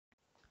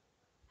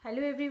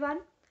Hello everyone.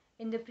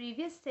 In the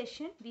previous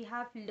session, we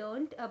have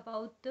learned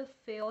about the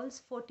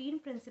Fayol's 14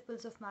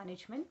 principles of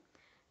management.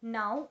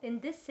 Now, in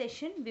this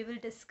session, we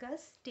will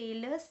discuss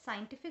Taylor's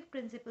scientific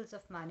principles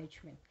of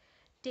management.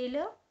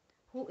 Taylor,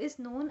 who is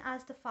known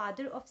as the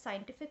father of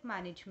scientific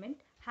management,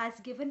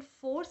 has given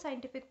 4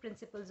 scientific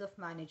principles of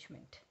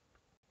management.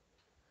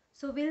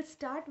 So, we'll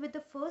start with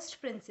the first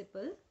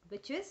principle,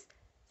 which is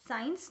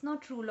science,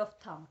 not rule of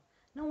thumb.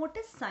 Now, what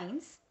is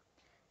science?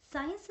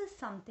 Science is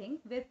something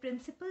where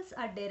principles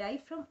are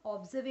derived from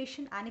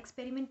observation and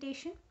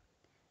experimentation.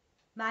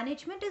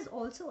 Management is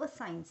also a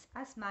science,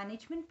 as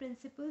management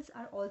principles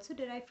are also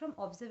derived from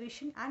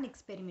observation and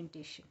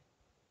experimentation.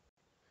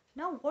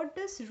 Now, what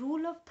does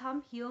rule of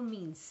thumb here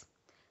means?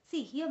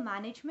 See, here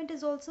management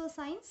is also a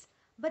science,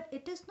 but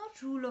it is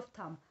not rule of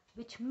thumb,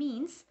 which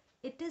means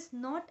it is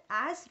not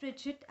as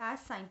rigid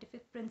as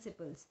scientific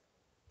principles.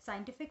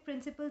 Scientific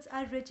principles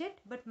are rigid,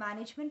 but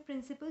management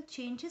principle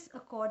changes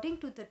according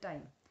to the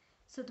time.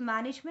 So the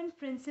management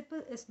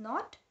principle is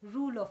not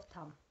rule of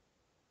thumb.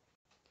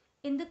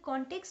 In the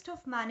context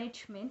of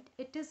management,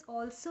 it is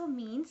also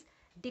means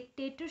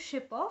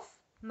dictatorship of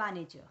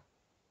manager.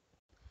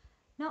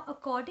 Now,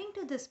 according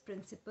to this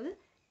principle,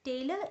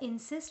 Taylor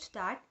insists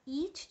that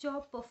each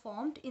job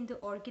performed in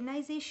the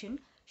organization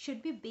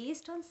should be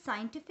based on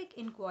scientific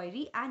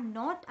inquiry and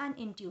not an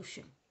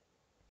intuition.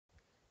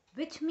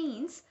 Which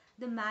means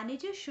the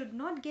manager should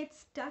not get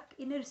stuck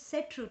in a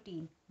set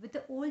routine with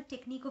the old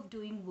technique of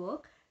doing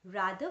work.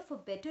 Rather, for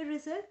better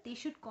result, they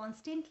should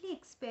constantly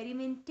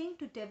experimenting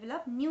to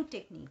develop new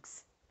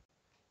techniques.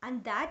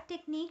 And that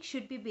technique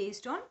should be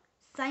based on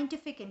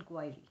scientific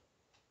inquiry.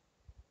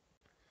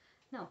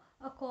 Now,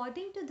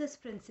 according to this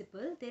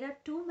principle, there are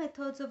 2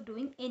 methods of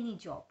doing any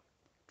job.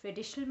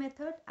 Traditional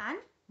method and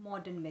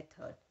modern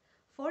method.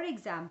 For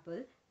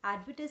example,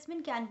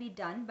 advertisement can be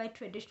done by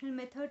traditional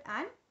method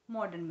and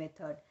modern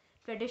method.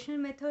 Traditional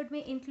method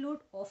may include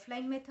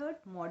offline method,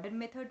 modern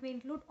method may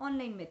include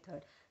online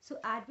method. So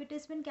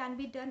advertisement can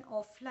be done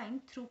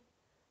offline through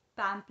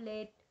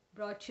pamphlet,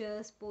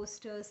 brochures,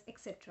 posters,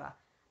 etc.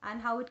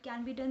 And how it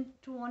can be done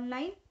through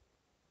online?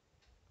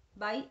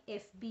 By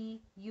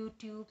FB,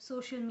 YouTube,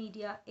 social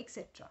media,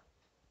 etc.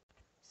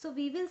 So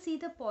we will see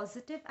the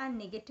positive and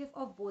negative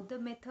of both the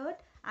method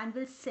and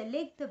will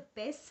select the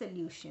best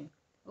solution.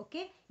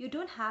 Okay, you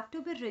don't have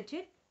to be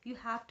rigid. You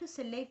have to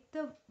select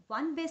the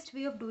one best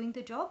way of doing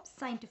the job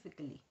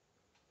scientifically.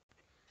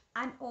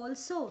 And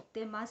also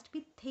there must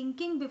be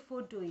thinking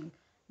before doing,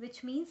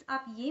 which means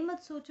आप ये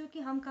मत सोचो कि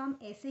हम काम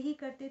ऐसे ही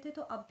करते थे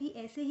तो अब भी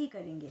ऐसे ही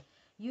करेंगे.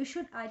 You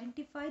should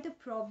identify the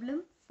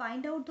problem,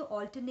 find out the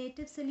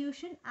alternative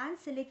solution and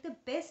select the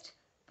best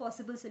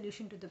possible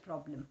solution to the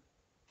problem.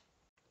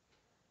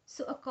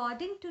 So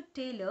according to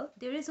Taylor,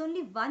 there is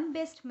only one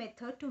best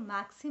method to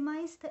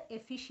maximize the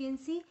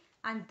efficiency,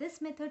 and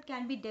this method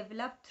can be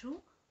developed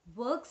through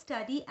work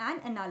study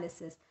and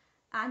analysis,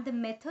 and the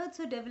methods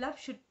to develop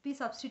should be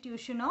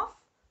substitution of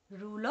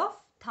rule of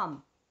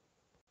thumb.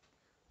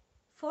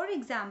 For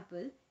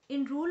example,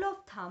 in rule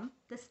of thumb,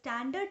 the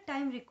standard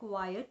time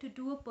required to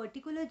do a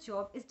particular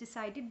job is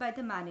decided by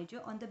the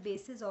manager on the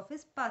basis of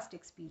his past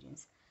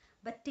experience.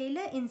 But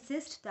Taylor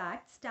insists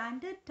that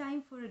standard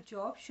time for a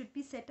job should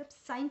be set up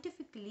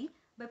scientifically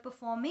by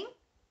performing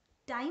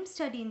time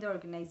study in the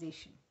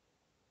organization.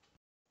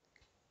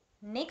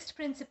 Next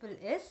principle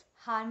is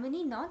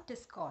harmony, not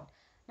discord.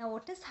 Now,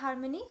 what is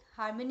harmony?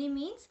 Harmony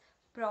means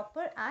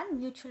proper and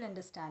mutual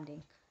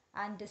understanding,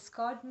 and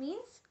discord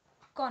means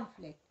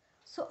conflict.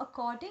 So,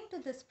 according to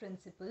this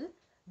principle,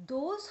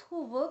 those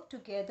who work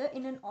together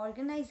in an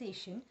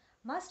organization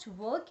must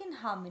work in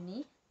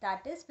harmony,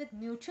 that is, with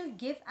mutual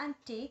give and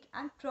take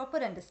and proper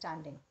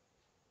understanding.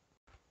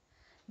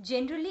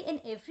 Generally,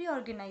 in every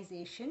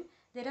organization,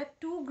 there are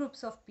 2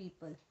 groups of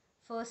people.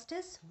 First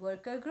is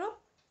worker group,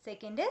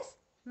 second is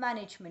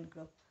management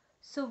group.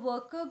 So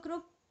worker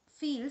group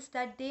feels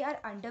that they are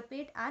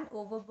underpaid and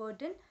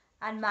overburdened,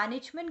 and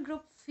management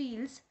group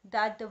feels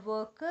that the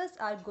workers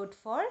are good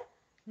for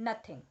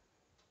nothing.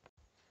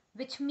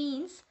 Which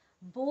means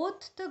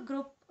both the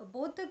group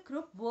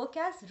work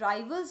as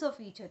rivals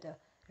of each other.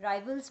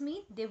 Rivals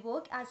mean they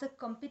work as a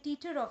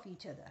competitor of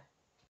each other.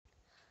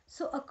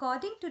 So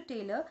according to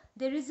Taylor,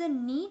 there is a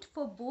need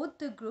for both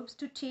the groups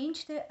to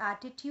change their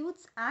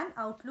attitudes and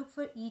outlook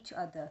for each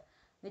other,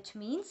 which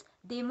means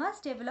they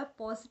must develop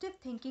positive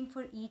thinking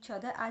for each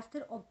other as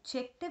their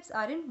objectives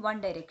are in one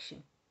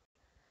direction.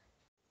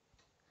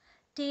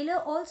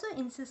 Taylor also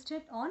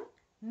insisted on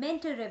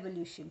mental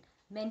revolution.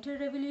 Mental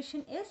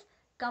revolution is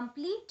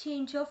complete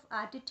change of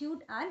attitude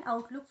and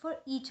outlook for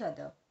each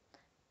other.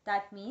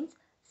 That means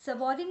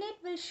subordinate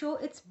will show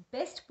its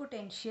best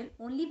potential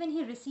only when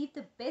he receives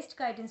the best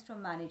guidance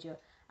from manager,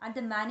 and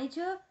the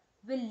manager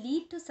will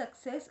lead to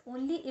success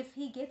only if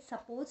he gets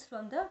supports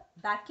from the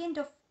back end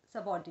of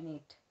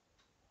subordinate.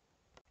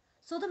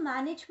 So the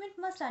management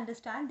must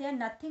understand they are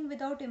nothing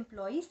without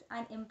employees,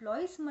 and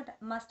employees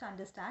must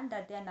understand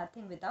that they are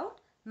nothing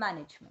without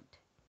management.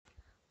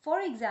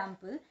 For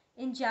example,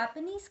 in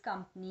Japanese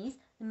companies,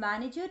 The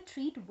manager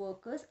treat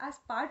workers as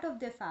part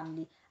of their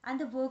family, and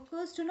the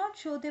workers do not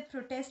show their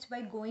protest by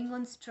going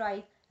on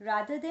strike.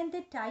 Rather than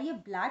they tie a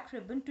black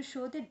ribbon to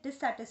show their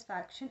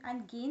dissatisfaction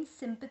and gain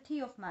sympathy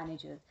of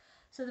managers.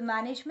 So the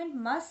management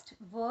must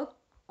work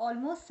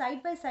almost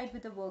side by side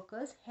with the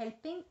workers,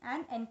 helping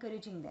and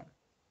encouraging them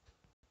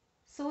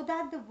so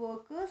that the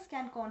workers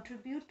can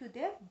contribute to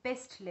their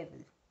best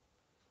level.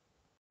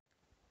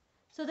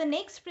 So the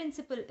next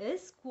principle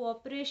is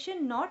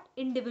cooperation, not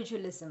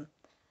individualism.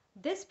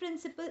 This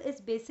principle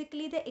is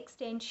basically the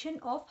extension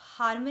of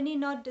harmony,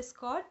 not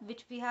discord,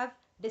 which we have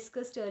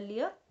discussed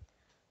earlier.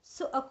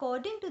 So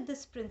according to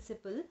this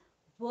principle,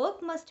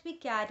 work must be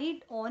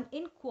carried on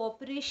in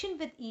cooperation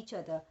with each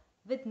other,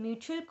 with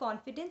mutual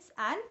confidence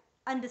and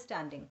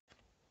understanding,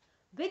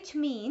 which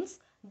means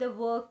the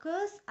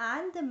workers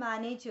and the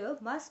manager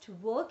must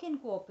work in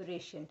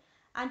cooperation.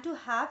 And to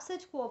have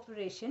such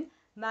cooperation,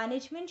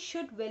 management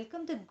should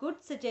welcome the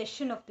good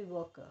suggestion of the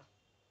worker.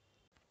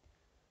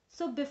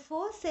 So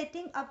before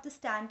setting up the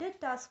standard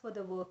task for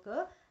the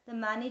worker, the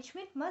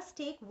management must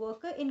take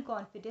worker in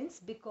confidence,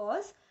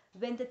 because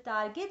when the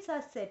targets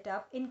are set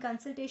up in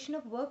consultation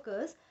of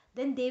workers,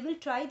 then they will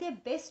try their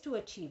best to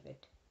achieve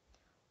it.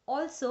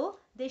 Also,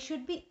 there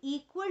should be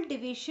equal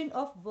division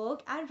of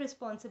work and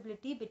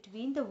responsibility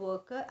between the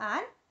worker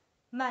and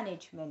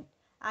management.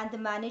 And the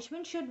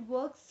management should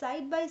work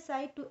side by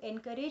side to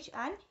encourage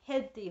and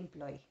help the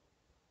employee.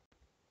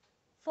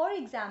 For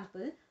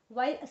example,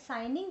 while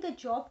assigning the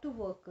job to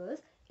workers,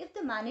 if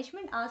the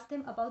management asks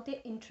them about their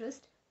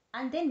interest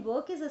and then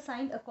work is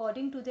assigned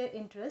according to their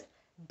interest,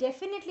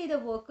 definitely the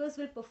workers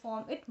will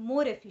perform it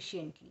more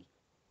efficiently.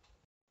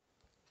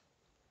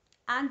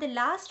 And the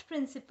last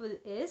principle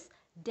is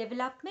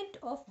development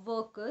of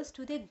workers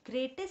to their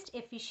greatest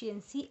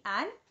efficiency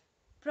and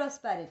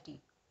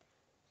prosperity.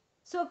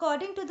 So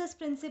according to this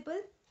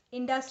principle,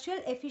 industrial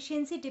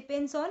efficiency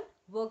depends on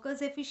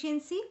workers'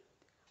 efficiency.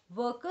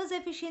 Workers'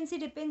 efficiency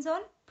depends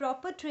on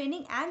proper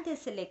training and their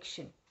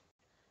selection.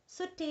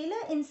 So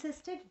Taylor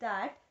insisted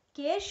that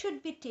care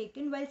should be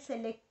taken while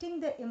selecting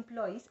the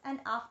employees, and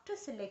after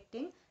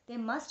selecting, they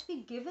must be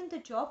given the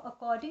job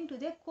according to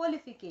their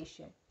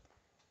qualification.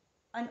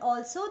 And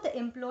also the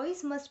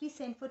employees must be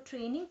sent for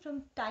training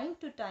from time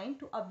to time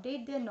to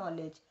update their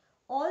knowledge.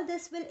 All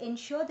this will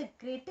ensure the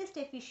greatest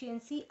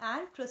efficiency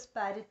and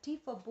prosperity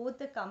for both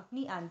the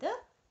company and the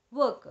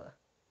worker.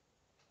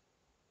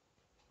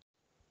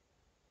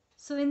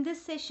 So in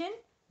this session,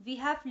 we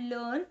have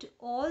learned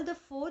all the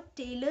 4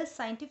 Taylor's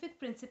scientific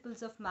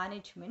principles of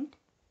management.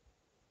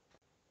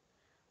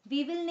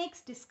 We will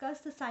next discuss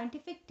the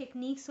scientific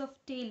techniques of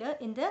Taylor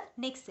in the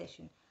next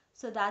session.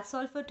 So that's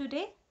all for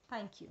today.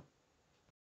 Thank you.